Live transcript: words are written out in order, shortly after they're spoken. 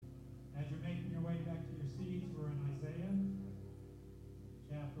seats, we're in Isaiah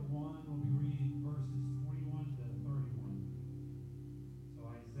chapter 1. We'll be reading verses 21 to 31. So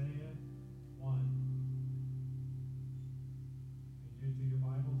Isaiah 1. If you're new to your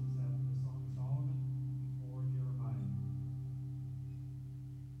Bibles, it's after the Song of Solomon, before Jeremiah.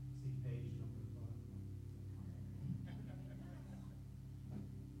 See page number 5.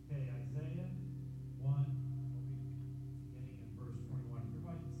 Okay, Isaiah 1. We'll be beginning in verse 21. If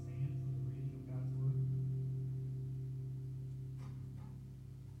everybody can stand for the reading of God's Word.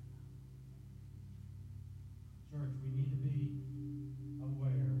 Church, we need to be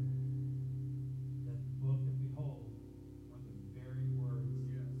aware that the book that we hold are the very words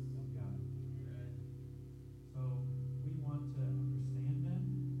of God. So we want to understand them,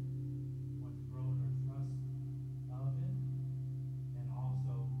 we want to grow in our trust of it, and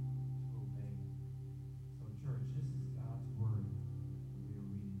also to obey it. So church, this is God's Word that we are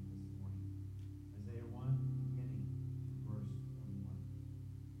reading this morning. Isaiah 1, beginning verse 21.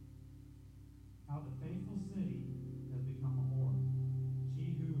 How the faithful city has become a whore,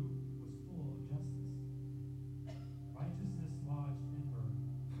 she who was full of justice. Righteousness lodged in her,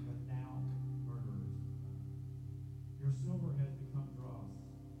 but now murderers. Your silver has become dross,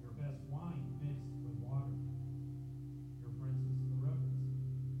 your best wine mixed with water. Your princes the rebels,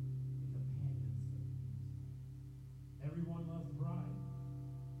 the companions of thieves. Everyone loves a bride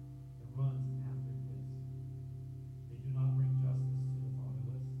and runs after gifts. They do not bring justice to the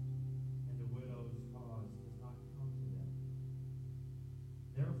fatherless, and the widow's cause does not come to them.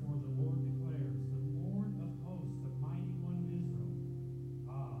 Therefore the Lord declares, the Lord of hosts, the mighty one of Israel,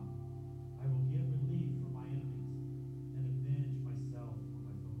 I will give relief for my enemies and avenge myself for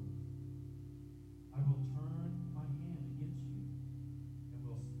my foes. I will turn my hand against you and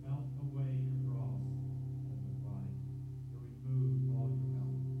will smelt away your dross as with lye, and remove all your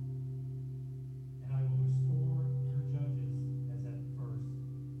help. And I will restore your judges as at first,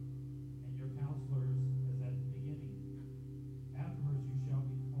 and your counselors as at the beginning. Afterwards you shall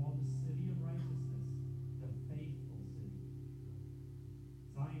be called the city of righteousness, the faithful city.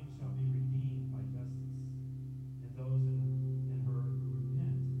 Zion shall be redeemed by justice, and those in her who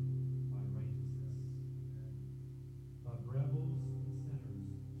repent by righteousness. But rebels and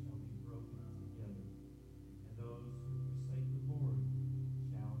sinners shall be broken together, and those who forsake the Lord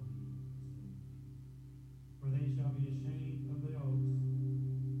shall be consumed. For they shall be ashamed of the oaks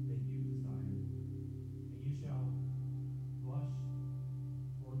that you desire, and you shall blush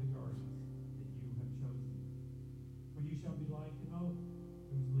for the gardens that you have chosen. For you shall be like an oak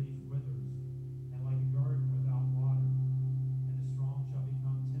whose leaf withers, and like a garden without water, and the strong shall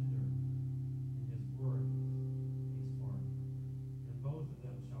become tender, and his wood a spark, and both of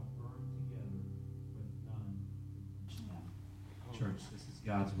them shall burn together with none to quench them. Church, this is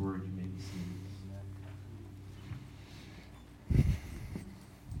God's word. You may be seated.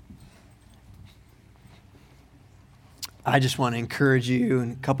 I just want to encourage you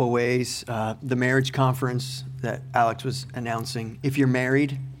in a couple of ways. The marriage conference that Alex was announcing, if you're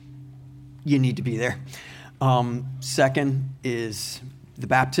married, you need to be there. Second is the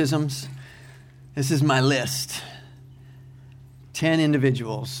baptisms. This is my list. 10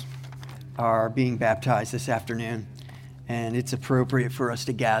 individuals are being baptized this afternoon, and it's appropriate for us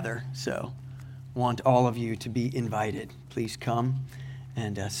to gather. So I want all of you to be invited. Please come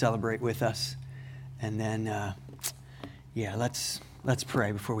and celebrate with us. And then let's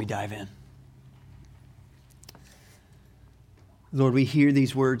pray before we dive in. Lord, we hear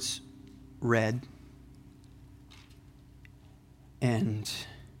these words read, and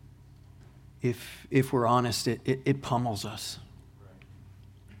if we're honest, it pummels us.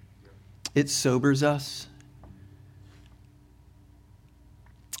 It sobers us.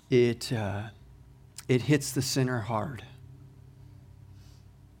 It hits the sinner hard.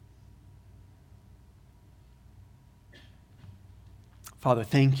 Father,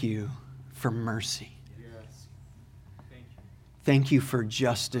 thank you for mercy. Yes. Thank you. Thank you for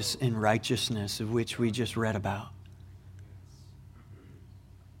justice and righteousness, of which we just read about.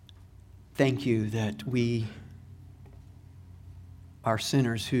 Thank you that we are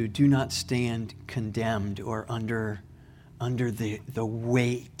sinners who do not stand condemned or under the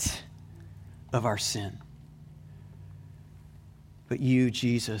weight of our sin. But you,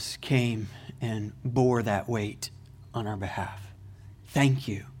 Jesus, came and bore that weight on our behalf. Thank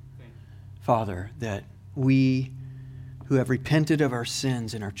you, Father, that we who have repented of our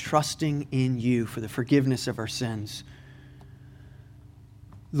sins and are trusting in you for the forgiveness of our sins,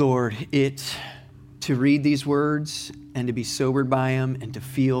 Lord, to read these words and to be sobered by them and to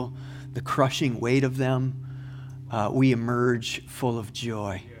feel the crushing weight of them, we emerge full of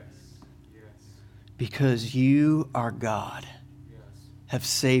joy. Yes. because you, our God, Yes. have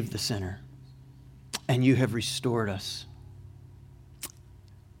saved the sinner and you have restored us.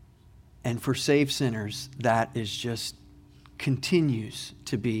 And for saved sinners, that is just continues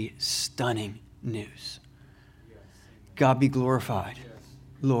to be stunning news. Yes. God be glorified, Yes.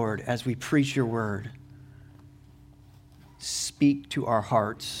 Lord, as we preach your word. Speak to our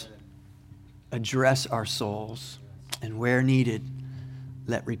hearts, address our souls, and where needed,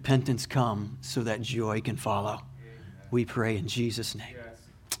 let repentance come so that joy can follow. We pray in Jesus' name. Yes.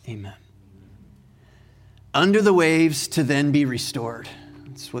 Amen. Under the waves to then be restored.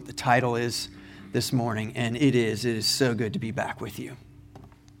 That's what the title is this morning, and it is so good to be back with you.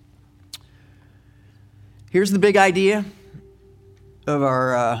 Here's the big idea of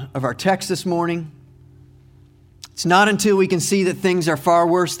our text this morning. It's not until we can see that things are far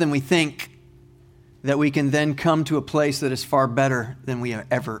worse than we think that we can then come to a place that is far better than we have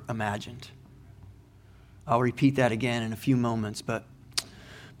ever imagined. I'll repeat that again in a few moments, but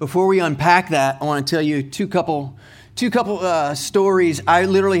before we unpack that, I want to tell you two couple stories. I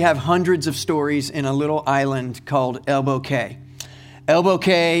literally have hundreds of stories in a little island called Elbow Cay. Elbow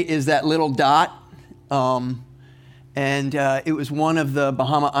Cay is that little dot, and it was one of the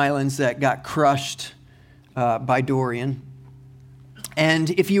Bahama Islands that got crushed by Dorian. And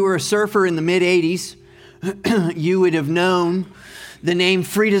if you were a surfer in the mid-'80s, you would have known the name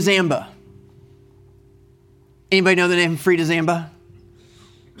Frida Zamba. Anybody know the name Frida Zamba?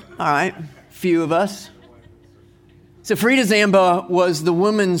 All right, few of us. So Frida Zamba was the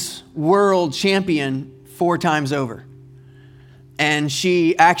women's world champion 4 times over. And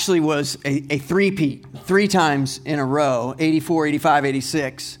she actually was a three-peat, 3 times in a row, 84, 85,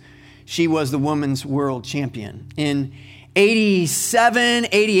 86. She was the women's world champion. In 87,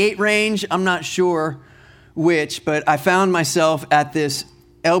 88 range, I'm not sure which, but I found myself at this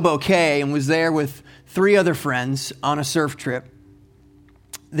Elbow Cay and was there with 3 other friends on a surf trip.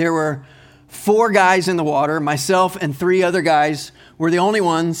 There were 4 guys in the water. Myself and 3 other guys were the only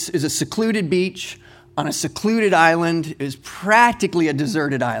ones. It was a secluded beach on a secluded island. It was practically a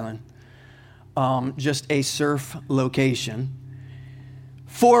deserted island, just a surf location.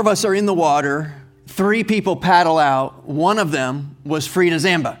 4 of us are in the water. 3 people paddle out. One of them was Frida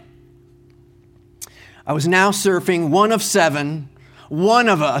Zamba. I was now surfing 1 of 7. One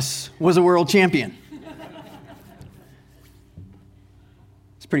of us was a world champion.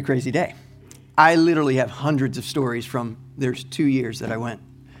 It's a pretty crazy day. I literally have hundreds of stories from there's 2 years that I went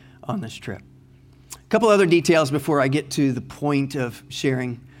on this trip. A couple other details before I get to the point of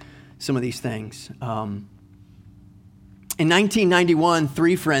sharing some of these things. In 1991,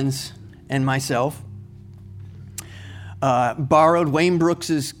 3 friends and myself borrowed Wayne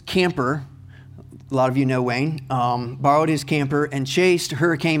Brooks's camper. A lot of you know Wayne. Borrowed his camper and chased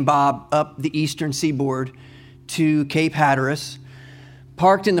Hurricane Bob up the eastern seaboard to Cape Hatteras.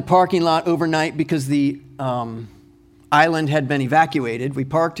 Parked in the parking lot overnight because the island had been evacuated. We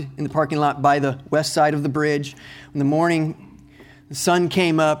parked in the parking lot by the west side of the bridge. In the morning, the sun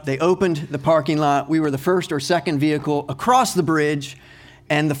came up. They opened the parking lot. We were the first or second vehicle across the bridge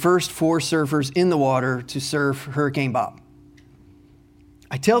and the first 4 surfers in the water to surf Hurricane Bob.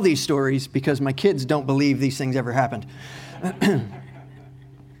 I tell these stories because my kids don't believe these things ever happened.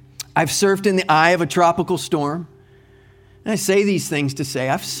 I've surfed in the eye of a tropical storm. And I say these things to say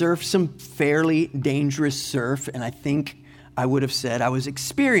I've surfed some fairly dangerous surf, and I think I would have said I was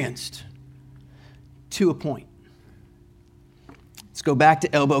experienced to a point. Let's go back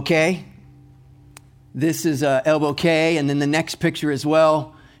to Elbow Cay. This is Elbow Cay, and then the next picture as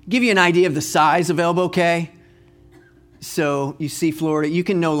well. Give you an idea of the size of Elbow Cay. So you see Florida. You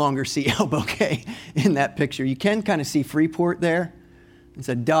can no longer see Elbow Cay in that picture. You can kind of see Freeport there. It's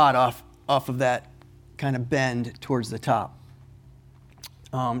a dot off of that kind of bend towards the top.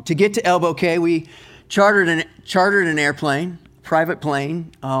 To get to Elbow Cay, we chartered an airplane, private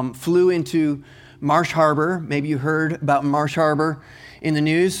plane, flew into Marsh Harbor. Maybe you heard about Marsh Harbor in the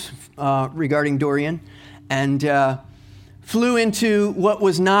news regarding Dorian, and flew into what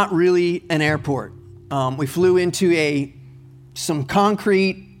was not really an airport. We flew into some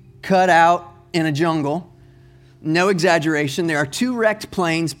concrete cut out in a jungle. No exaggeration. There are 2 wrecked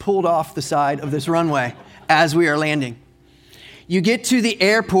planes pulled off the side of this runway as we are landing. You get to the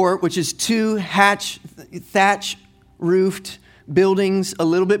airport, which is 2 thatch roofed buildings a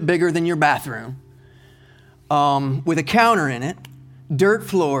little bit bigger than your bathroom, with a counter in it, dirt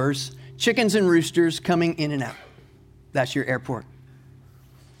floors, chickens and roosters coming in and out. That's your airport.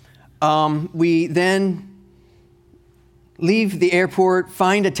 We then leave the airport,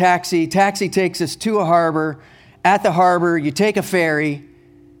 find a taxi. Taxi takes us to a harbor. At the harbor, you take a ferry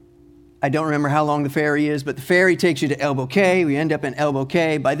I don't remember how long the ferry is, but the ferry takes you to Elbow Cay. We end up in Elbow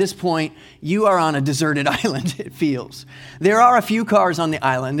Cay. By this point, you are on a deserted island, it feels. There are a few cars on the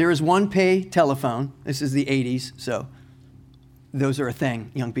island. There is one pay telephone. This is the 80s, so those are a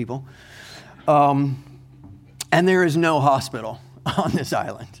thing, young people. And there is no hospital on this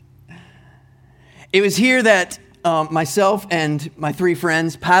island. It was here that myself and my 3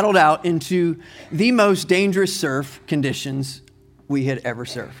 friends paddled out into the most dangerous surf conditions we had ever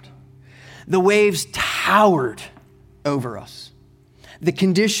surfed. The waves towered over us. The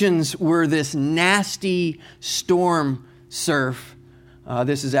conditions were this nasty storm surf.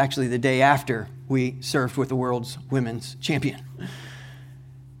 This is actually the day after we surfed with the world's women's champion.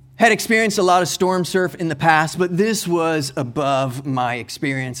 Had experienced a lot of storm surf in the past, but this was above my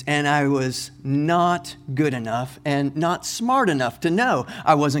experience, and I was not good enough and not smart enough to know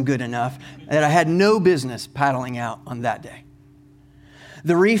I wasn't good enough, that I had no business paddling out on that day.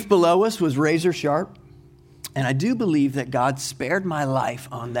 The reef below us was razor sharp, and I do believe that God spared my life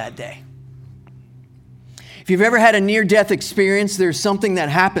on that day. If you've ever had a near-death experience, there's something that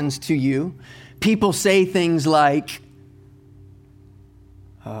happens to you. People say things like,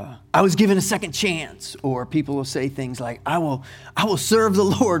 I was given a second chance, or people will say things like, I will serve the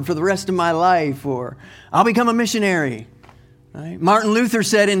Lord for the rest of my life, or I'll become a missionary. Right? Martin Luther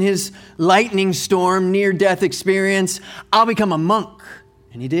said in his lightning storm near-death experience, I'll become a monk.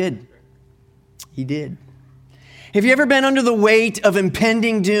 And he did. He did. Have you ever been under the weight of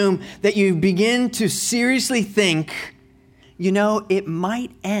impending doom that you begin to seriously think, it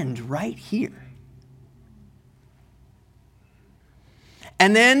might end right here?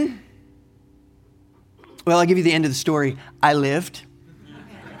 And then, I'll give you the end of the story. I lived.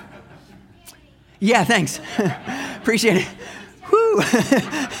 Yeah, thanks. Appreciate it. Woo.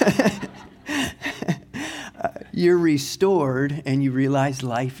 You're restored and you realize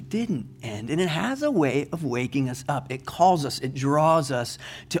life didn't end. And it has a way of waking us up. It calls us, it draws us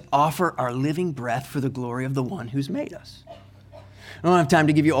to offer our living breath for the glory of the one who's made us. I don't have time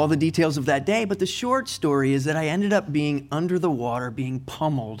to give you all the details of that day, but the short story is that I ended up being under the water, being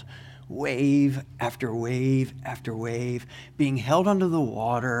pummeled, wave after wave after wave, being held under the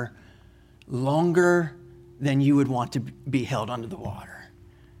water longer than you would want to be held under the water.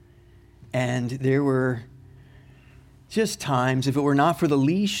 And there were just times, if it were not for the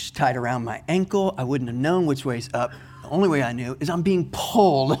leash tied around my ankle, I wouldn't have known which way's up. The only way I knew is I'm being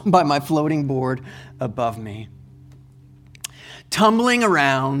pulled by my floating board above me. Tumbling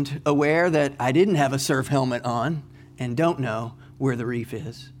around, aware that I didn't have a surf helmet on and don't know where the reef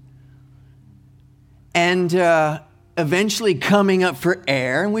is. And eventually coming up for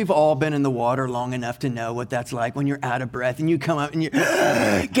air, and we've all been in the water long enough to know what that's like when you're out of breath and you come up and you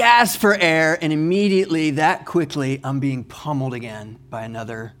gasp for air, and immediately, that quickly, I'm being pummeled again by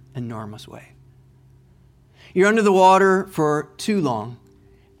another enormous wave. You're under the water for too long,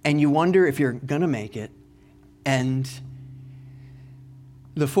 and you wonder if you're going to make it, and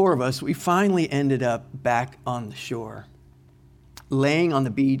the 4 of us, we finally ended up back on the shore, laying on the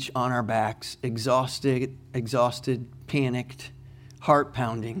beach on our backs, exhausted, panicked, heart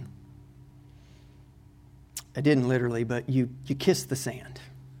pounding. I didn't literally, but you kissed the sand.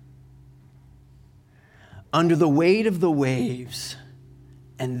 Under the weight of the waves,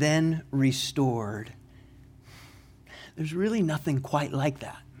 and then restored. There's really nothing quite like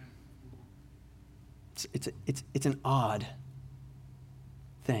that. It's an odd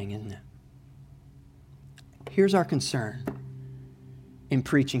thing, isn't it? Here's our concern in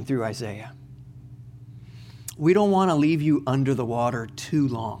preaching through Isaiah. We don't want to leave you under the water too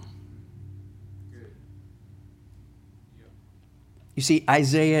long. You see,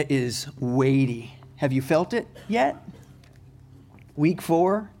 Isaiah is weighty. Have you felt it yet? Week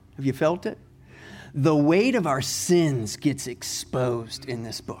 4, have you felt it? The weight of our sins gets exposed in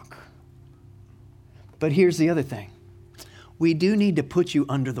this book. But here's the other thing. We do need to put you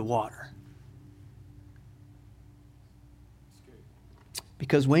under the water.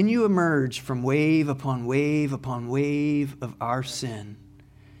 Because when you emerge from wave upon wave upon wave of our sin,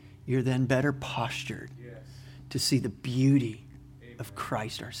 you're then better postured to see the beauty of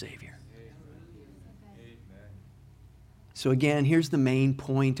Christ our Savior. So again, here's the main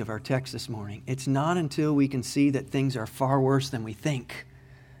point of our text this morning. It's not until we can see that things are far worse than we think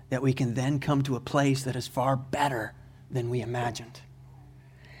that we can then come to a place that is far better than we imagined.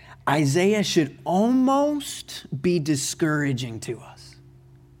 Isaiah should almost be discouraging to us.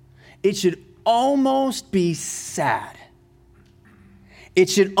 It should almost be sad. It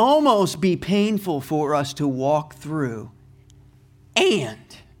should almost be painful for us to walk through.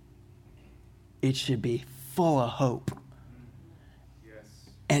 And it should be full of hope. Yes.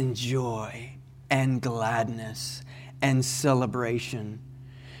 and joy and gladness and celebration.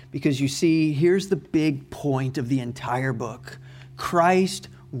 Because you see, here's the big point of the entire book. Christ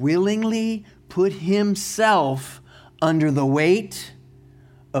willingly put himself under the weight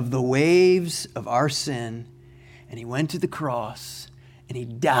of the waves of our sin, and he went to the cross and he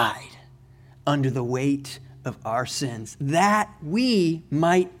died under the weight of our sins, that we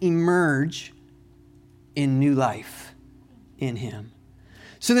might emerge in new life in him.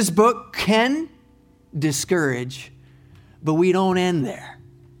 So this book can discourage, but we don't end there.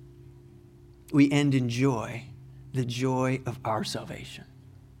 We end in joy, the joy of our salvation.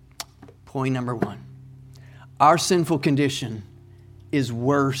 Point number 1. Our sinful condition is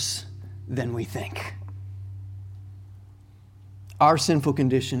worse than we think. Our sinful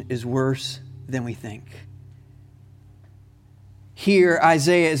condition is worse than we think. Here,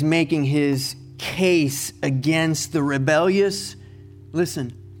 Isaiah is making his case against the rebellious,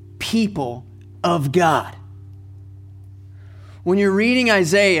 listen, people of God. When you're reading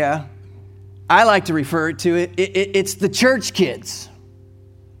Isaiah, I like to refer to it, it's the church kids.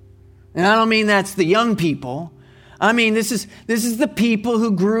 And I don't mean that's the young people. I mean, this is the people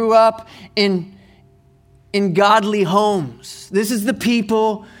who grew up in godly homes. This is the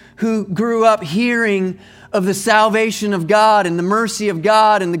people who grew up hearing of the salvation of God and the mercy of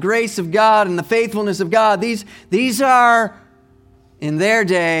God and the grace of God and the faithfulness of God. These are, in their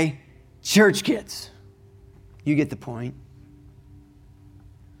day, church kids. You get the point.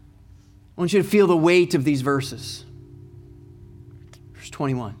 I want you to feel the weight of these verses. Verse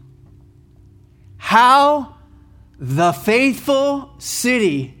 21. How the faithful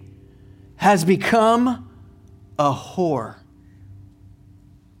city has become a whore.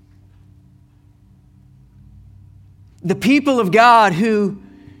 The people of God who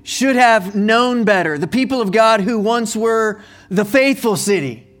should have known better. The people of God who once were the faithful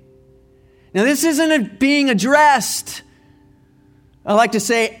city. Now, this isn't being addressed, I like to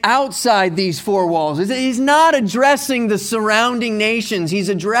say, outside these four walls. He's not addressing the surrounding nations. He's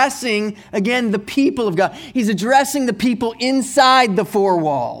addressing, again, the people of God. He's addressing the people inside the four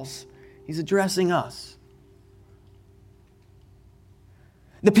walls. He's addressing us.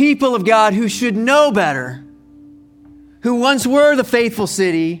 The people of God who should know better, who once were the faithful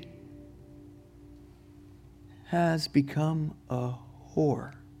city, has become a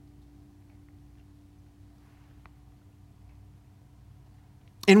whore.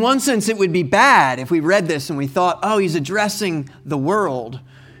 In one sense, it would be bad if we read this and we thought, oh, he's addressing the world.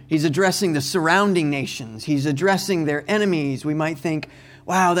 He's addressing the surrounding nations. He's addressing their enemies. We might think,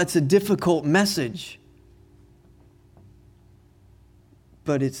 wow, that's a difficult message.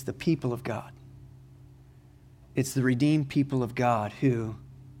 But it's the people of God. It's the redeemed people of God who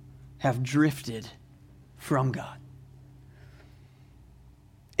have drifted from God.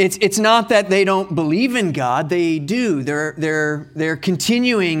 It's not that they don't believe in God. They do. They're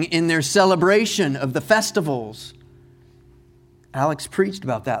continuing in their celebration of the festivals. Alex preached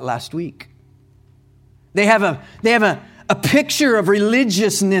about that last week. They have a picture of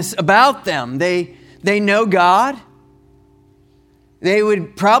religiousness about them. They know God. They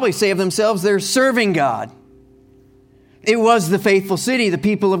would probably say of themselves they're serving God. It was the faithful city, the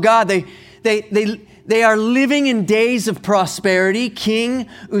people of God. They are living in days of prosperity. King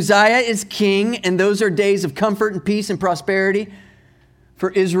Uzziah is king, and those are days of comfort and peace and prosperity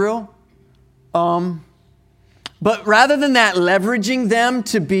for Israel. But rather than that, leveraging them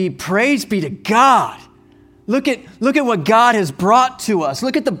to be praise be to God. Look at what God has brought to us.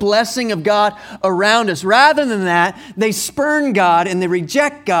 Look at the blessing of God around us. Rather than that, they spurn God and they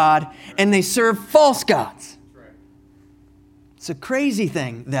reject God and they serve false gods. It's a crazy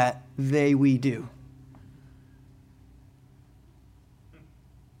thing that we do.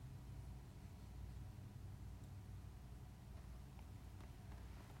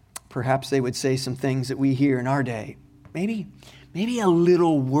 Perhaps they would say some things that we hear in our day. Maybe a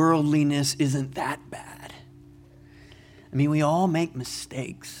little worldliness isn't that bad. I mean, we all make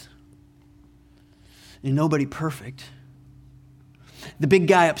mistakes. And nobody perfect. The big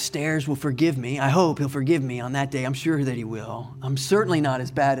guy upstairs will forgive me. I hope he'll forgive me on that day. I'm sure that he will. I'm certainly not as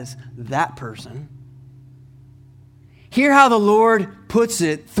bad as that person. Hear how the Lord puts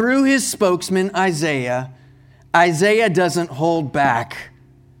it through his spokesman, Isaiah. Isaiah doesn't hold back.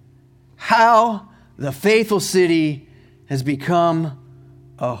 How the faithful city has become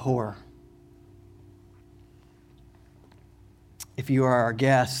a whore. If you are our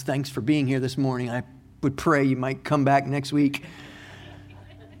guest, thanks for being here this morning. I would pray you might come back next week.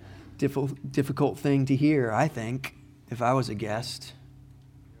 Difficult thing to hear, I think, if I was a guest.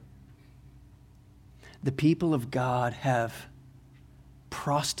 The people of God have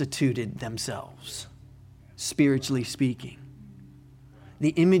prostituted themselves, spiritually speaking. The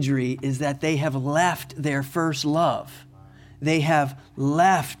imagery is that they have left their first love. They have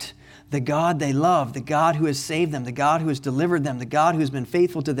left the God they love, the God who has saved them, the God who has delivered them, the God who has been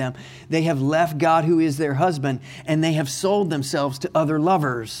faithful to them. They have left God who is their husband, and they have sold themselves to other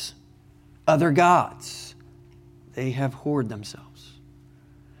lovers, other gods. They have whored themselves.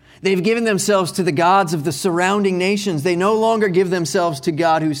 They've given themselves to the gods of the surrounding nations. They no longer give themselves to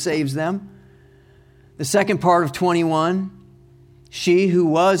God who saves them. The second part of 21, she who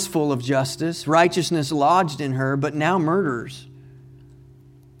was full of justice, righteousness lodged in her, but now murders.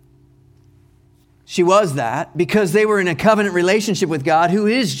 She was that because they were in a covenant relationship with God, who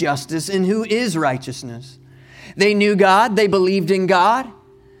is justice and who is righteousness. They knew God. They believed in God.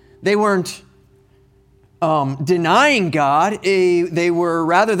 They weren't denying God. They were,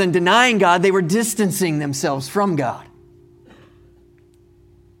 rather than denying God, they were distancing themselves from God.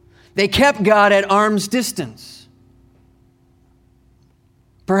 They kept God at arm's distance.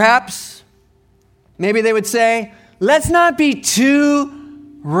 Perhaps, maybe they would say, let's not be too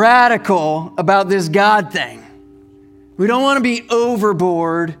radical about this God thing. We don't want to be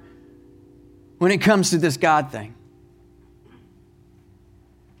overboard when it comes to this God thing.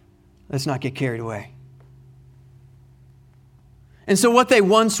 Let's not get carried away. And so what they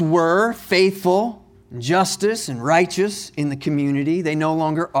once were, faithful, justice, and righteous in the community, they no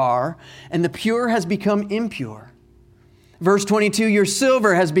longer are. And the pure has become impure. Verse 22, your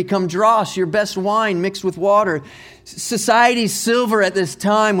silver has become dross, your best wine mixed with water. Society's silver at this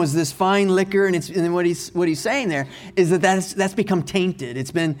time was this fine liquor, and what he's saying there is that's become tainted. It's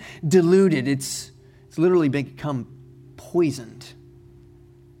been diluted. It's literally become poisoned.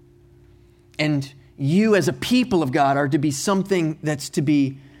 And you as a people of God are to be something that's to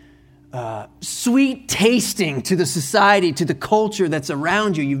be sweet tasting to the society, to the culture that's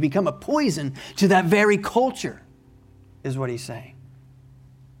around you. You've become a poison to that very culture, is what he's saying.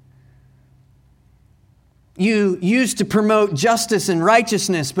 You used to promote justice and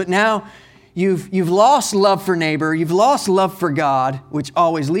righteousness, but now you've lost love for neighbor. You've lost love for God, which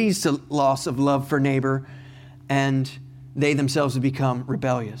always leads to loss of love for neighbor, and they themselves have become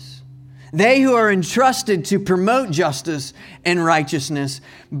rebellious. They who are entrusted to promote justice and righteousness,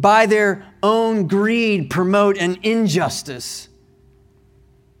 by their own greed promote an injustice,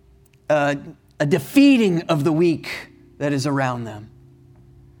 a defeating of the weak that is around them.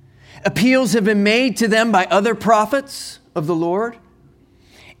 Appeals have been made to them by other prophets of the Lord.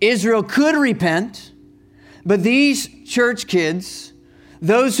 Israel could repent, but these church kids,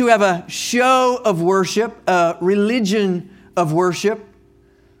 those who have a show of worship, a religion of worship,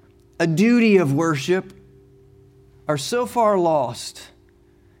 a duty of worship, are so far lost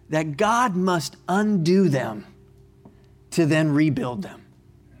that God must undo them to then rebuild them.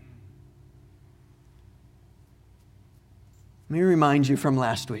 Let me remind you from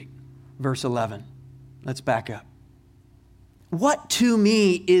last week, verse 11. Let's back up. What to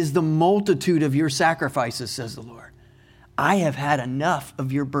me is the multitude of your sacrifices, says the Lord. I have had enough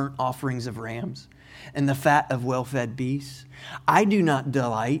of your burnt offerings of rams and the fat of well-fed beasts. I do not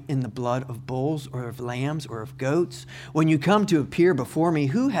delight in the blood of bulls or of lambs or of goats. When you come to appear before me,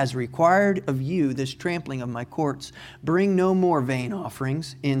 who has required of you this trampling of my courts? Bring no more vain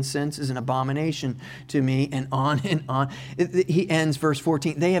offerings. Incense is an abomination to me, and on and on. He ends verse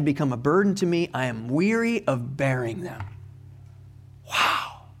 14. They have become a burden to me. I am weary of bearing them.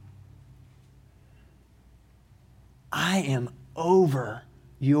 Wow. I am over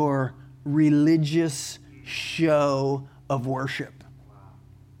your religious show of worship.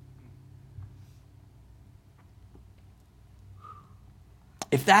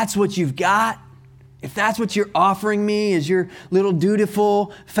 If that's what you've got, if that's what you're offering me is your little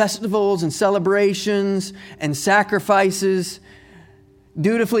dutiful festivals and celebrations and sacrifices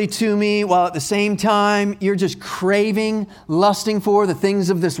dutifully to me, while at the same time you're just craving, lusting for the things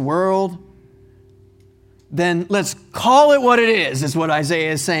of this world, then let's call it what it is what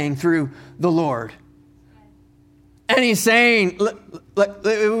Isaiah is saying through the Lord. And he's saying,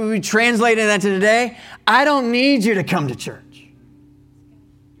 we translated that to today, I don't need you to come to church.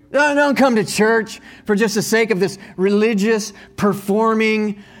 Don't come to church for just the sake of this religious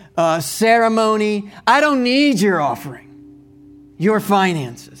performing ceremony. I don't need your offering, your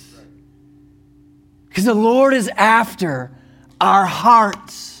finances. Because the Lord is after our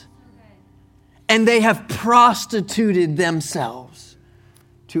hearts. And they have prostituted themselves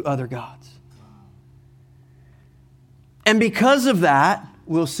to other gods. And because of that,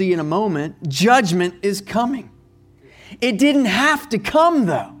 we'll see in a moment, judgment is coming. It didn't have to come,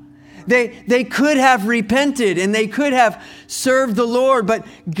 though. They could have repented and they could have served the Lord, but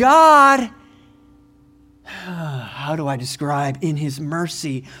God, how do I describe, in His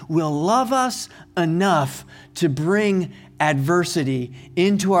mercy, will love us enough to bring adversity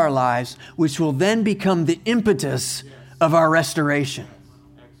into our lives, which will then become the impetus of our restoration.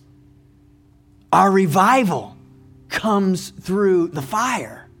 Our revival comes through the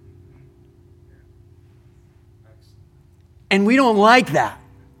fire. And we don't like that.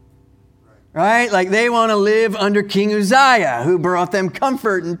 Right? Like they want to live under King Uzziah, who brought them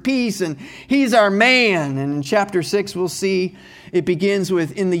comfort and peace, and he's our man. And in chapter 6, we'll see it begins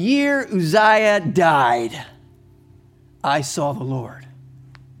with, in the year Uzziah died, I saw the Lord.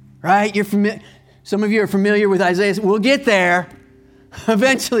 Right? Some of you are familiar with Isaiah. We'll get there.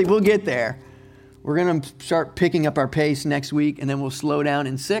 Eventually, we'll get there. We're going to start picking up our pace next week, and then we'll slow down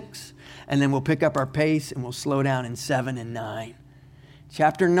in 6, and then we'll pick up our pace, and we'll slow down in 7 and 9.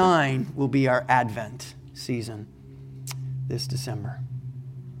 Chapter 9 will be our Advent season this December.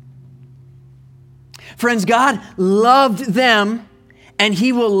 Friends, God loved them, and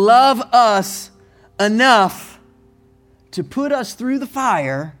He will love us enough to put us through the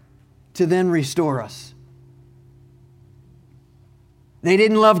fire to then restore us. They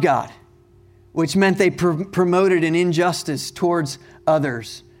didn't love God, which meant they promoted an injustice towards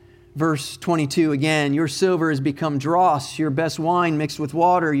others. Verse 22 again, your silver has become dross, your best wine mixed with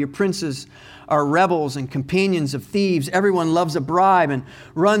water. Your princes are rebels and companions of thieves. Everyone loves a bribe and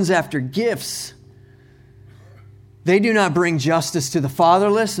runs after gifts. They do not bring justice to the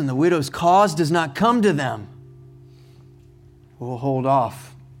fatherless, and the widow's cause does not come to them. We'll hold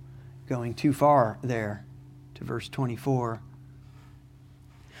off going too far there to verse 24.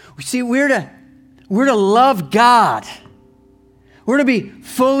 We see we're to love God. We're to be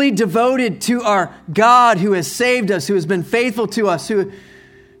fully devoted to our God who has saved us, who has been faithful to us, who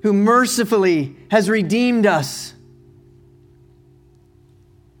mercifully has redeemed us.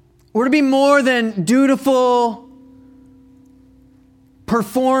 We're to be more than dutiful,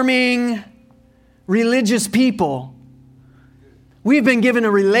 performing, religious people. We've been given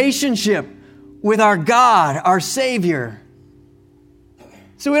a relationship with our God, our Savior.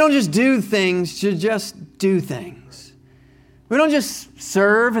 So we don't just do things to just do things. We don't just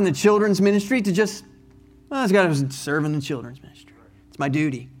serve in the children's ministry to just, I've got to serve in the children's ministry. It's my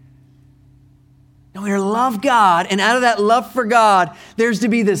duty. No, we're to love God, and out of that love for God, there's to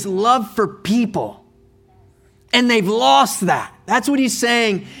be this love for people. And they've lost that. That's what he's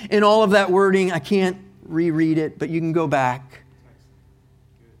saying in all of that wording. I can't reread it, but you can go back.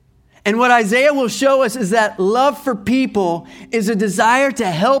 And what Isaiah will show us is that love for people is a desire to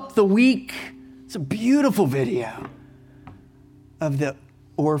help the weak. It's a beautiful video of the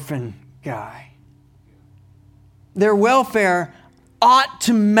orphan guy. Their welfare ought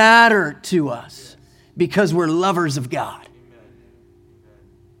to matter to us because we're lovers of God.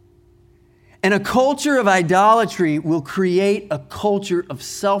 And a culture of idolatry will create a culture of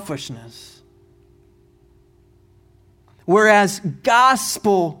selfishness. Whereas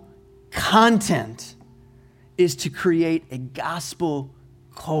gospel content is to create a gospel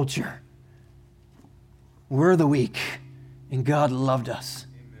culture. We're the weak, and God loved us.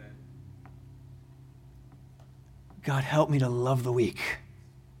 Amen. God, help me to love the weak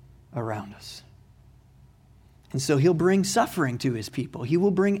around us. And so He'll bring suffering to His people. He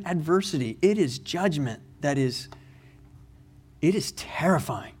will bring adversity. It is judgment it is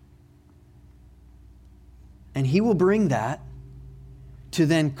terrifying. And He will bring that to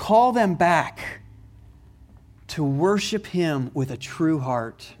then call them back to worship Him with a true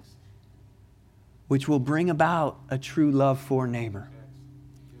heart, which will bring about a true love for neighbor.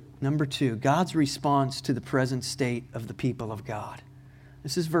 Number 2, God's response to the present state of the people of God.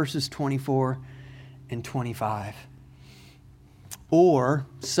 This is verses 24 and 25. Or,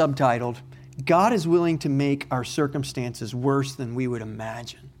 subtitled, God is willing to make our circumstances worse than we would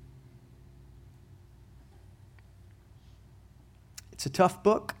imagine. It's a tough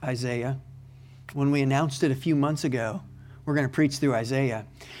book, Isaiah. When we announced it a few months ago, we're going to preach through Isaiah.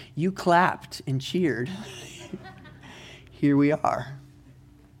 You clapped and cheered. Here we are.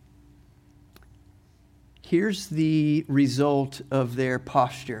 Here's the result of their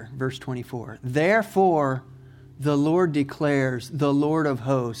posture. Verse 24. Therefore, the Lord declares, the Lord of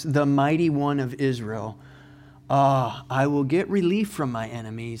hosts, the mighty one of Israel, I will get relief from my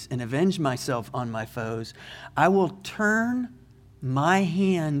enemies and avenge myself on my foes. I will turn my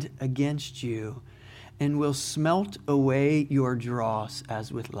hand against you and will smelt away your dross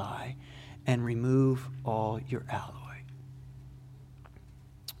as with lye and remove all your alloy.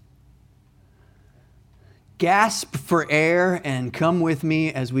 gasp for air and come with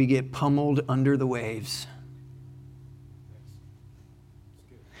me as we get pummeled under the waves.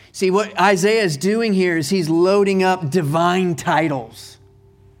 See, what Isaiah is doing here is he's loading up divine titles.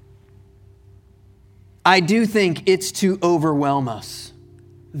 I do think it's to overwhelm us.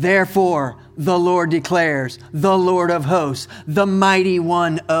 Therefore, the Lord declares, the Lord of hosts, the mighty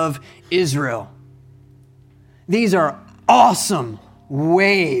one of Israel. These are awesome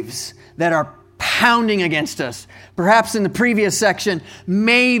waves that are pounding against us. Perhaps in the previous section,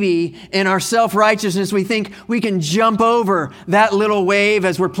 maybe in our self-righteousness, we think we can jump over that little wave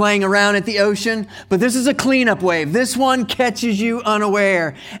as we're playing around at the ocean. But this is a cleanup wave. This one catches you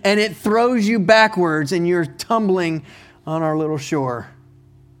unaware and it throws you backwards and you're tumbling on our little shore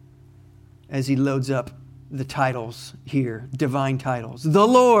as he loads up the titles here, divine titles. The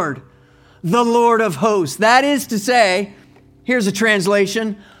Lord of hosts. That is to say, here's a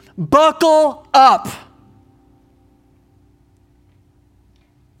translation, buckle up.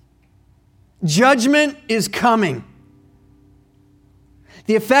 Judgment is coming.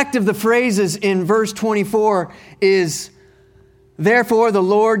 The effect of the phrases in verse 24 is, therefore the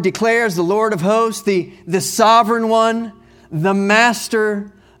Lord declares, the Lord of hosts, the sovereign one, the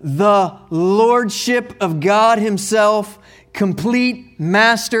master, the lordship of God himself, complete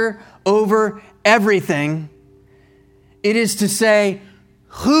master over everything. It is to say,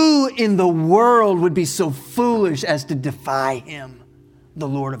 who in the world would be so foolish as to defy him, the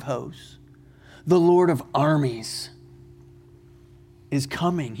Lord of hosts? The Lord of armies is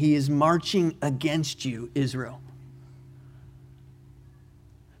coming. He is marching against you, Israel.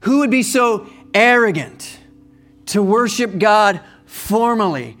 Who would be so arrogant to worship God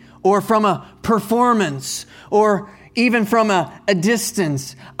formally or from a performance or even from a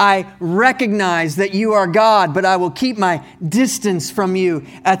distance? I recognize that you are God, but I will keep my distance from you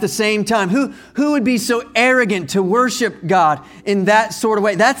at the same time. Who would be so arrogant to worship God in that sort of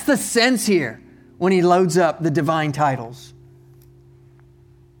way? That's the sense here when he loads up the divine titles.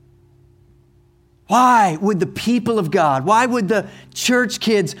 Why would the people of God, why would the church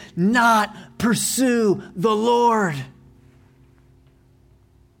kids not pursue the Lord?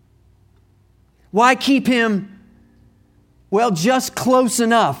 Why keep him, well, just close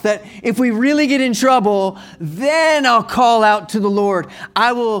enough that if we really get in trouble, then I'll call out to the Lord.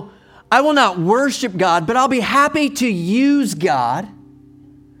 I will not worship God, but I'll be happy to use God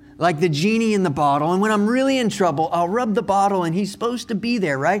like the genie in the bottle. And when I'm really in trouble, I'll rub the bottle and he's supposed to be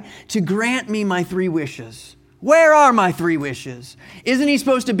there, right? To grant me my 3 wishes. Where are my 3 wishes? Isn't he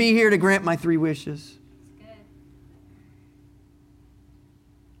supposed to be here to grant my 3 wishes?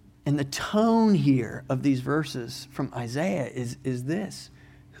 And the tone here of these verses from Isaiah is this.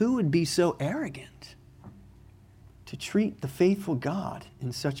 Who would be so arrogant to treat the faithful God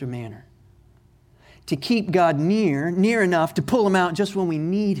in such a manner? To keep God near enough to pull him out just when we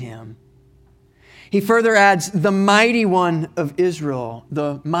need him. He further adds, the mighty one of Israel,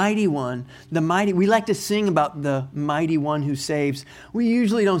 the mighty one, the mighty. We like to sing about the mighty one who saves. We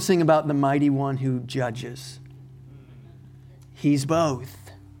usually don't sing about the mighty one who judges. He's both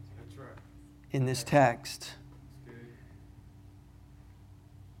in this text.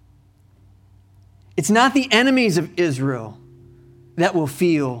 It's not the enemies of Israel that will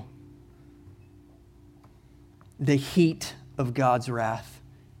feel the heat of God's wrath.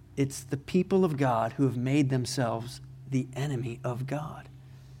 It's the people of God who have made themselves the enemy of God.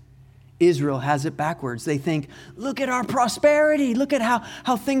 Israel has it backwards. They think, look at our prosperity. Look at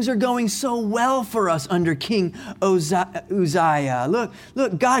how things are going so well for us under King Uzziah.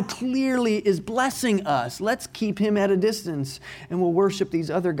 Look, God clearly is blessing us. Let's keep him at a distance and we'll worship these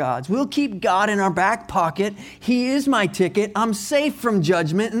other gods. We'll keep God in our back pocket. He is my ticket. I'm safe from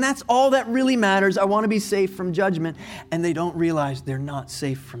judgment, and that's all that really matters. I want to be safe from judgment. And they don't realize they're not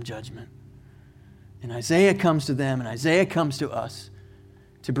safe from judgment. And Isaiah comes to them, and Isaiah comes to us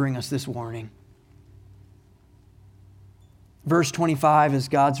to bring us this warning. Verse 25 is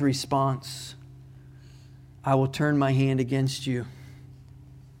God's response. I will turn my hand against you.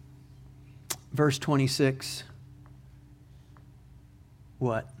 Verse 26.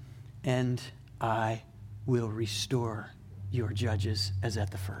 What? And I will restore your judges as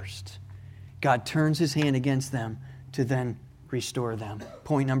at the first. God turns his hand against them to then restore them.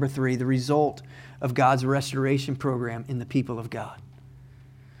 Point number 3, the result of God's restoration program in the people of God.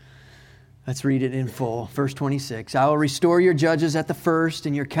 Let's read it in full. Verse 26. I will restore your judges at the first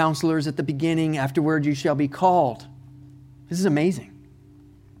and your counselors at the beginning. Afterward you shall be called. This is amazing.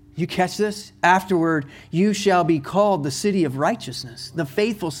 You catch this? Afterward you shall be called the city of righteousness, the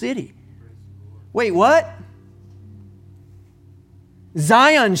faithful city. Wait, what?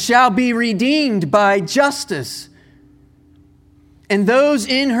 Zion shall be redeemed by justice, and those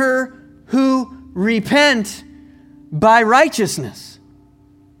in her who repent by righteousness.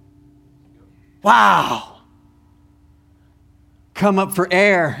 Wow. Come up for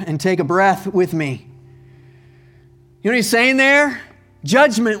air and take a breath with me. You know what he's saying there?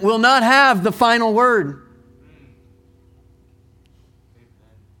 Judgment will not have the final word.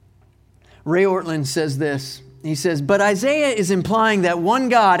 Ray Ortlund says this. He says, but Isaiah is implying that one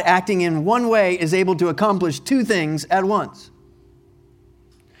God acting in one way is able to accomplish two things at once.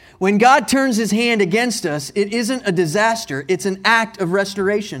 When God turns his hand against us, it isn't a disaster, it's an act of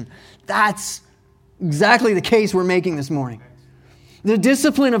restoration. That's exactly the case we're making this morning. The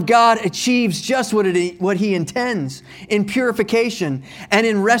discipline of God achieves just what he intends in purification and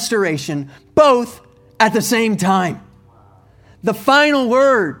in restoration, both at the same time. The final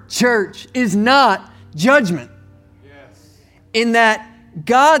word, church, is not judgment. Yes. In that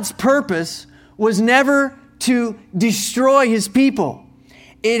God's purpose was never to destroy his people.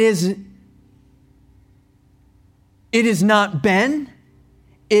 It has not been,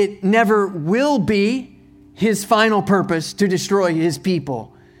 it never will be his final purpose to destroy his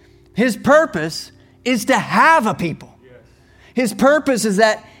people. His purpose is to have a people. Yes. His purpose is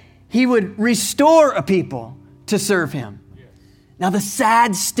that he would restore a people to serve him. Yes. Now, the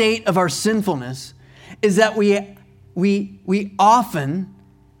sad state of our sinfulness is that we often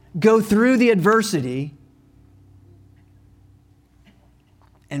go through the adversity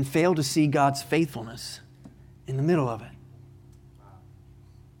and fail to see God's faithfulness in the middle of it.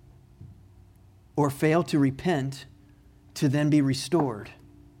 Or fail to repent to then be restored.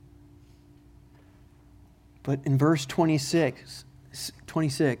 But in verse 26,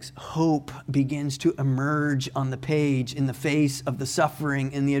 hope begins to emerge on the page in the face of the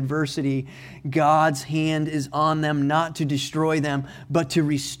suffering and the adversity. God's hand is on them, not to destroy them, but to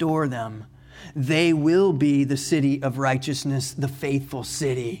restore them. They will be the city of righteousness, the faithful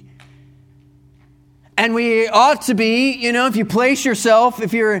city. And we ought to be, if you place yourself,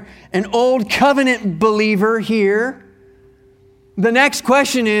 if you're an old covenant believer here, the next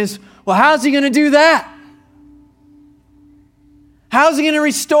question is, well, how's he going to do that? How's he going to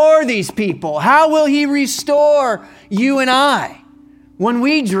restore these people? How will he restore you and I when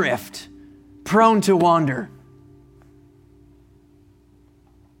we drift, prone to wander?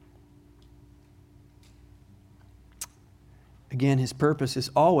 Again, his purpose is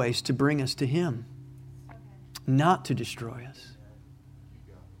always to bring us to him, not to destroy us.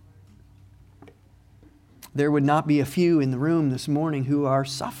 There would not be a few in the room this morning who are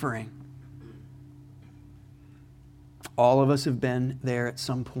suffering. All of us have been there at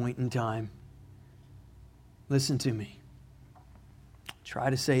some point in time. Listen to me. Try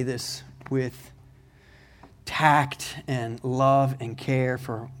to say this with tact and love and care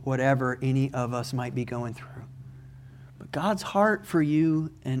for whatever any of us might be going through. But God's heart for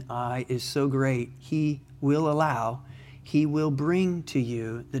you and I is so great. He will bring to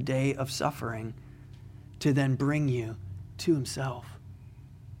you the day of suffering to then bring you to himself.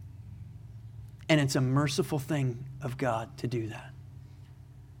 And it's a merciful thing of God to do that.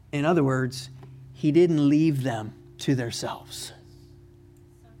 In other words, he didn't leave them to themselves.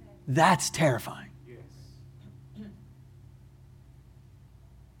 That's terrifying.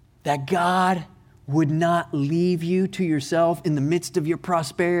 That God would not leave you to yourself in the midst of your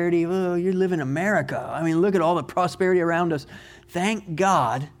prosperity. Oh, you live in America. I mean, look at all the prosperity around us. Thank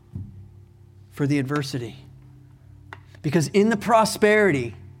God for the adversity. Because in the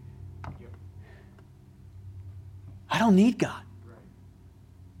prosperity, I don't need God.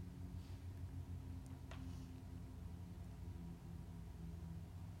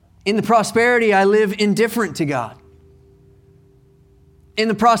 In the prosperity, I live indifferent to God. In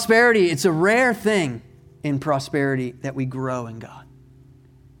the prosperity, it's a rare thing in prosperity that we grow in God.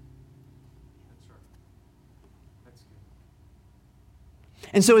 That's right. That's good.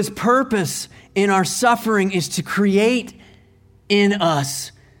 And so his purpose in our suffering is to create in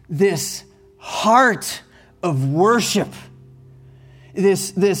us this heart of worship.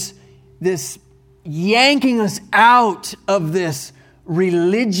 This yanking us out of this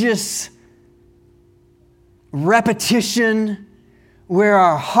religious repetition where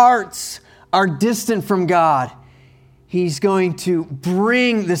our hearts are distant from God. He's going to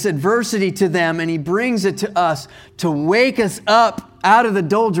bring this adversity to them, and he brings it to us to wake us up out of the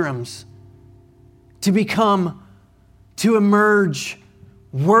doldrums, to emerge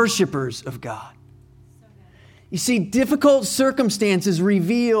worshipers of God. You see, difficult circumstances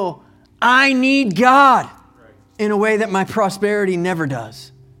reveal I need God in a way that my prosperity never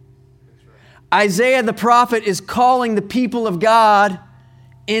does. Isaiah the prophet is calling the people of God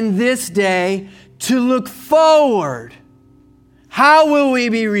in this day to look forward. How will we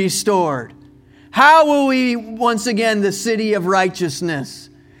be restored? How will we once again the city of righteousness?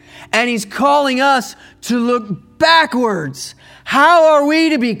 And he's calling us to look backwards. How are we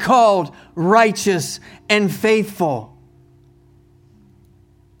to be called righteous and faithful?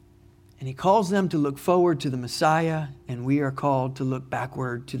 And he calls them to look forward to the Messiah, and we are called to look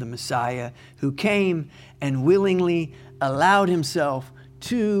backward to the Messiah who came and willingly allowed himself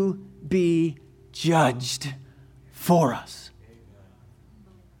to be judged for us.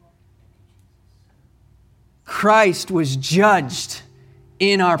 Christ was judged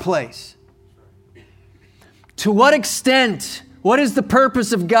in our place. To what extent? What is the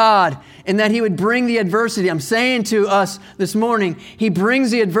purpose of God in that he would bring the adversity? I'm saying to us this morning, he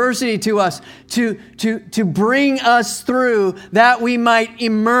brings the adversity to us to bring us through that we might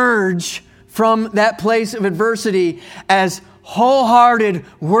emerge from that place of adversity as wholehearted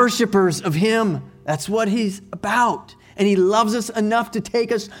worshipers of him. That's what he's about. And he loves us enough to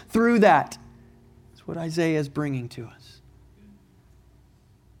take us through that. That's what Isaiah is bringing to us.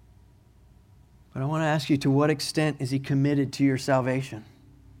 But I want to ask you, to what extent is he committed to your salvation?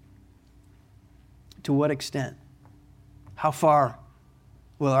 To what extent? How far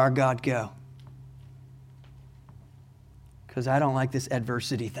will our God go? Because I don't like this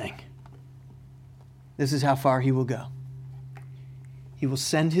adversity thing. This is how far he will go. He will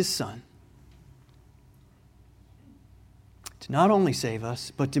send his Son to not only save us,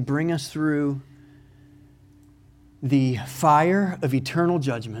 but to bring us through the fire of eternal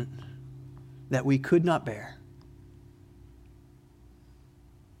judgment that we could not bear,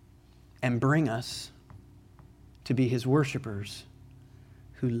 and bring us to be his worshipers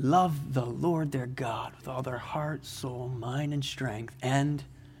who love the Lord their God with all their heart, soul, mind, and strength, and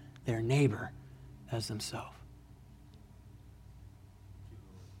their neighbor as themselves.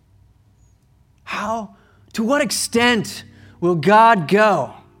 How, to what extent will God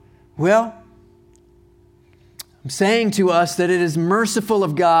go? Well, I'm saying to us that it is merciful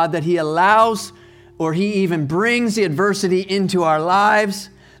of God that he allows, or he even brings the adversity into our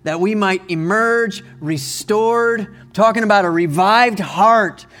lives that we might emerge restored. I'm talking about a revived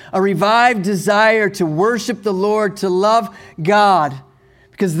heart, a revived desire to worship the Lord, to love God,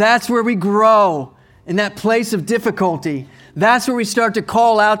 because that's where we grow, in that place of difficulty. That's where we start to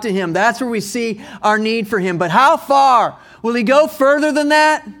call out to him. That's where we see our need for him. But how far? Will he go further than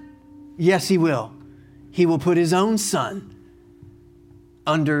that? Yes, he will. He will put his own Son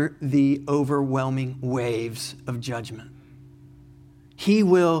under the overwhelming waves of judgment. He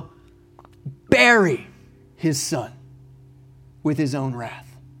will bury his Son with his own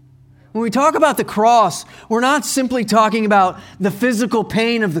wrath. When we talk about the cross, we're not simply talking about the physical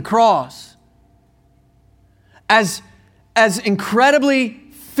pain of the cross. As incredibly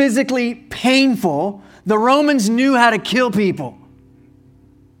physically painful, the Romans knew how to kill people.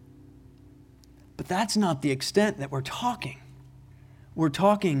 But that's not the extent that we're talking. We're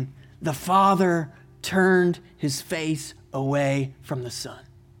talking the Father turned his face away from the Son.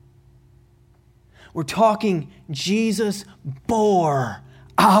 We're talking Jesus bore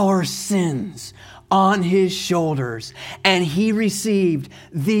our sins on his shoulders, and he received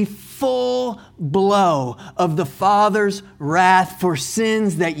the full blow of the Father's wrath for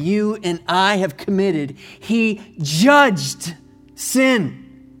sins that you and I have committed. He judged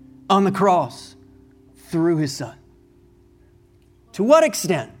sin on the cross through his Son. To what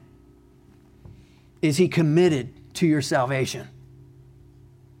extent is he committed to your salvation?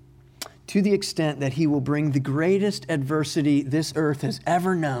 To the extent that he will bring the greatest adversity this earth has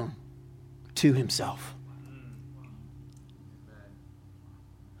ever known to himself.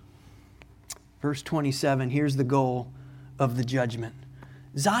 Verse 27, here's the goal of the judgment.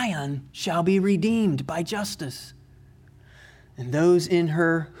 Zion shall be redeemed by justice, and those in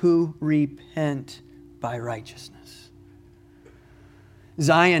her who repent by righteousness.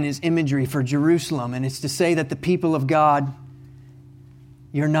 Zion is imagery for Jerusalem, and it's to say that the people of God,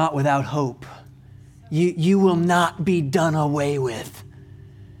 you're not without hope. You will not be done away with,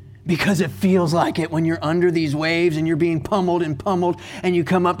 because it feels like it when you're under these waves and you're being pummeled and you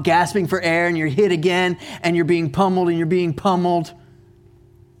come up gasping for air and you're hit again and you're being pummeled and you're being pummeled.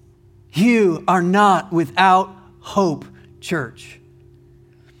 You are not without hope, church.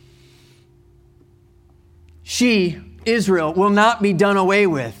 She, Israel, will not be done away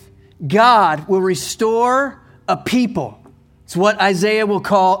with. God will restore a people. It's what Isaiah will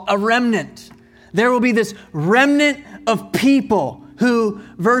call a remnant. There will be this remnant of people who,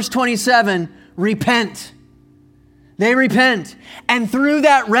 verse 27, repent. They repent. And through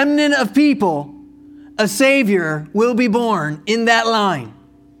that remnant of people, a Savior will be born in that line.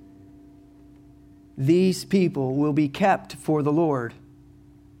 These people will be kept for the Lord.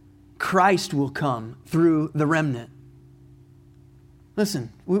 Christ will come through the remnant.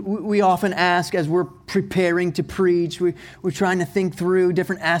 Listen, we often ask as we're preparing to preach, we're trying to think through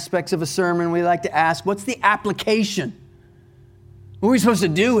different aspects of a sermon. We like to ask, what's the application? What are we supposed to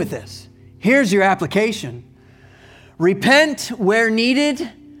do with this? Here's your application. Repent where needed,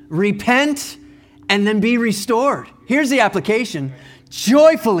 repent, and then be restored. Here's the application.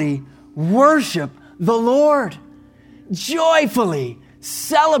 Joyfully worship the Lord. Joyfully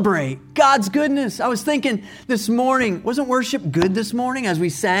celebrate God's goodness. I was thinking this morning, wasn't worship good this morning as we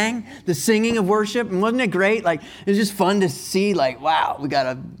sang the singing of worship? And wasn't it great? Like, it was just fun to see, like, wow, we got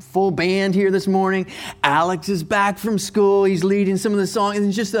a full band here this morning. Alex is back from school. He's leading some of the songs. And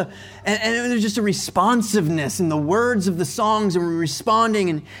it was just a responsiveness in the words of the songs, and we're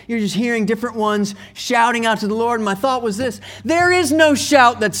responding, and you're just hearing different ones shouting out to the Lord. And my thought was this: there is no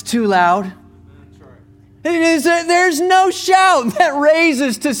shout that's too loud. There's no shout that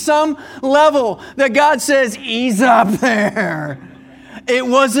raises to some level that God says, ease up there. It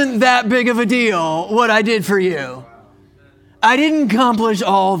wasn't that big of a deal what I did for you. I didn't accomplish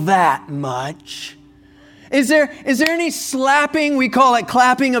all that much. Is there any slapping, we call it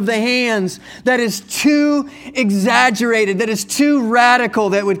clapping of the hands, that is too exaggerated, that is too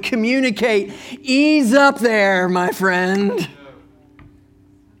radical, that would communicate, ease up there, my friend?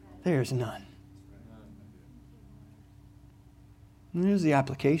 There's none. And here's the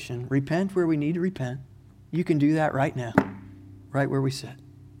application. Repent where we need to repent. You can do that right now, right where we sit.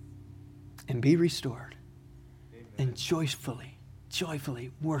 And be restored. Amen. And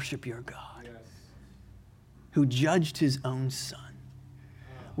joyfully worship your God, yes, who judged his own Son.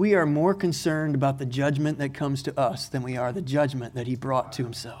 We are more concerned about the judgment that comes to us than we are the judgment that he brought to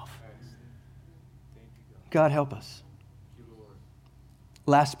himself. God help us.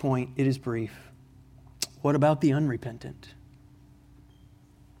 Last point, it is brief. What about the unrepentant?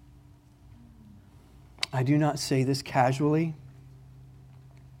 I do not say this casually.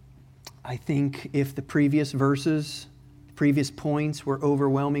 I think if the previous verses, previous points were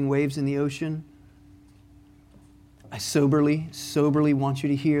overwhelming waves in the ocean, I soberly want you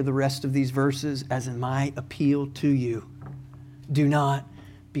to hear the rest of these verses as in my appeal to you. Do not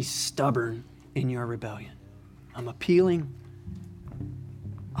be stubborn in your rebellion. I'm appealing.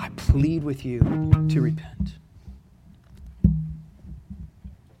 I plead with you to repent.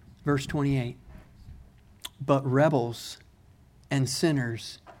 Verse 28. But rebels and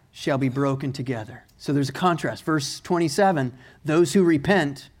sinners shall be broken together. So there's a contrast. Verse 27, those who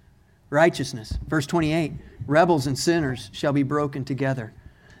repent, righteousness. Verse 28, rebels and sinners shall be broken together.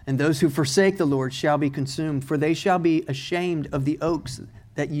 And those who forsake the Lord shall be consumed, for they shall be ashamed of the oaks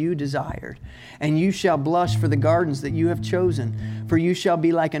that you desired. And you shall blush for the gardens that you have chosen. For you shall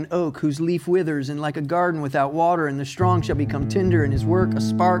be like an oak whose leaf withers, and like a garden without water. And the strong shall become tinder, and his work a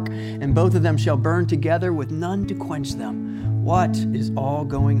spark. And both of them shall burn together with none to quench them. What is all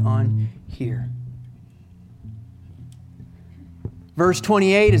going on here? Verse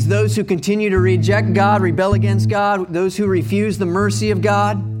 28 is those who continue to reject God, rebel against God, those who refuse the mercy of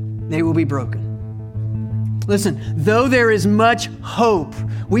God, they will be broken. Listen, though there is much hope,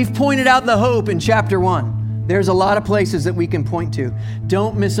 we've pointed out the hope in chapter 1. There's a lot of places that we can point to.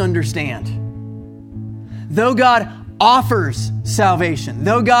 Don't misunderstand. Though God offers salvation,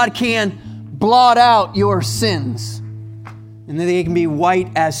 though God can blot out your sins, and they can be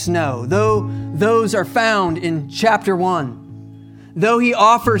white as snow, though those are found in chapter 1, though he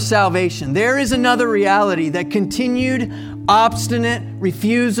offers salvation, there is another reality that continued obstinate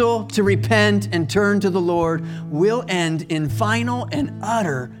refusal to repent and turn to the Lord will end in final and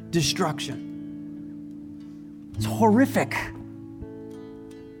utter destruction. It's horrific.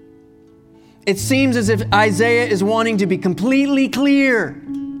 It seems as if Isaiah is wanting to be completely clear.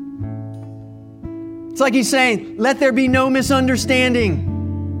 It's like he's saying, let there be no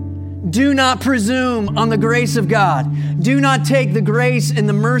misunderstanding. Do not presume on the grace of God. Do not take the grace and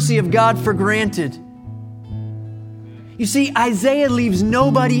the mercy of God for granted. You see, Isaiah leaves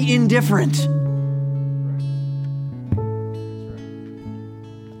nobody indifferent.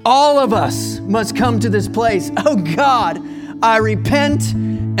 All of us must come to this place. Oh God, I repent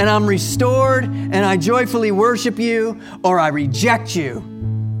and I'm restored and I joyfully worship you, or I reject you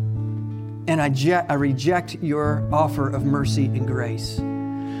and I reject your offer of mercy and grace.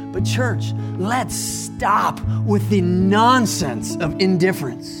 But church, let's stop with the nonsense of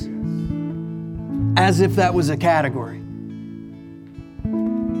indifference as if that was a category.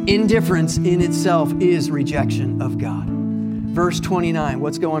 Indifference in itself is rejection of God. Verse 29,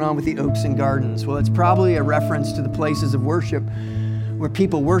 what's going on with the oaks and gardens? Well, it's probably a reference to the places of worship where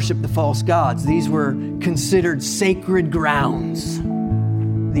people worship the false gods. These were considered sacred grounds,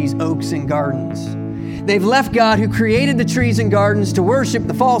 these oaks and gardens. They've left God who created the trees and gardens to worship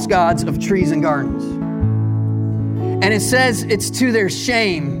the false gods of trees and gardens. And it says it's to their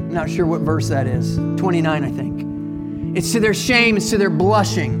shame. Not sure what verse that is. 29, I think. It's to their shame, it's to their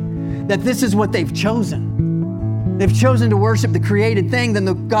blushing that this is what they've chosen. They've chosen to worship the created thing than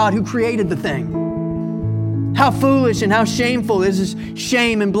the God who created the thing. How foolish and how shameful is this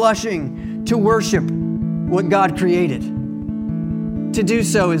shame and blushing to worship what God created. To do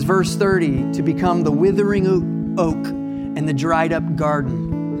so is verse 30, to become the withering oak and the dried up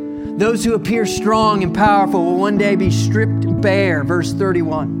garden. Those who appear strong and powerful will one day be stripped bare, verse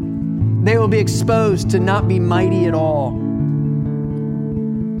 31. They will be exposed to not be mighty at all.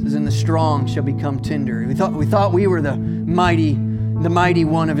 It says, and the strong shall become tender. We thought we were the mighty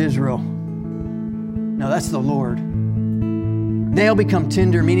one of Israel. No, that's the Lord. They'll become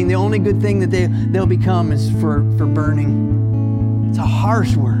tender, meaning the only good thing that they'll become is for burning. It's a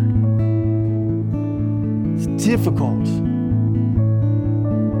harsh word. It's difficult.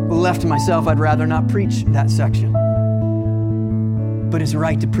 But left to myself, I'd rather not preach that section. But it's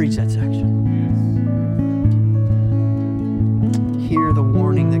right to preach that section. Hear the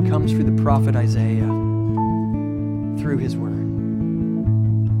warning that comes through the prophet Isaiah through his word.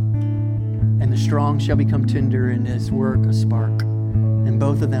 And the strong shall become tender, and his work a spark, and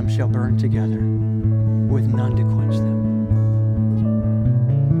both of them shall burn together, with none to quench them.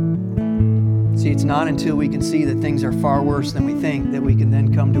 See, it's not until we can see that things are far worse than we think that we can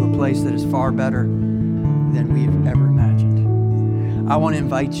then come to a place that is far better than we've ever imagined. I want to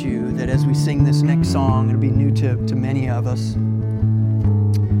invite you that as we sing this next song, it'll be new to many of us.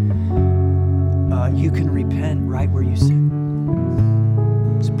 You can repent right where you sit.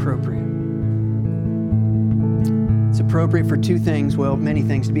 It's appropriate. It's appropriate for two things, well, many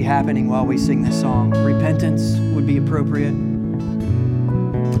things to be happening while we sing this song. Repentance would be appropriate.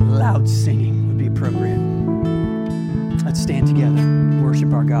 Loud singing would be appropriate. Let's stand together,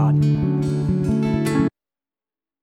 worship our God.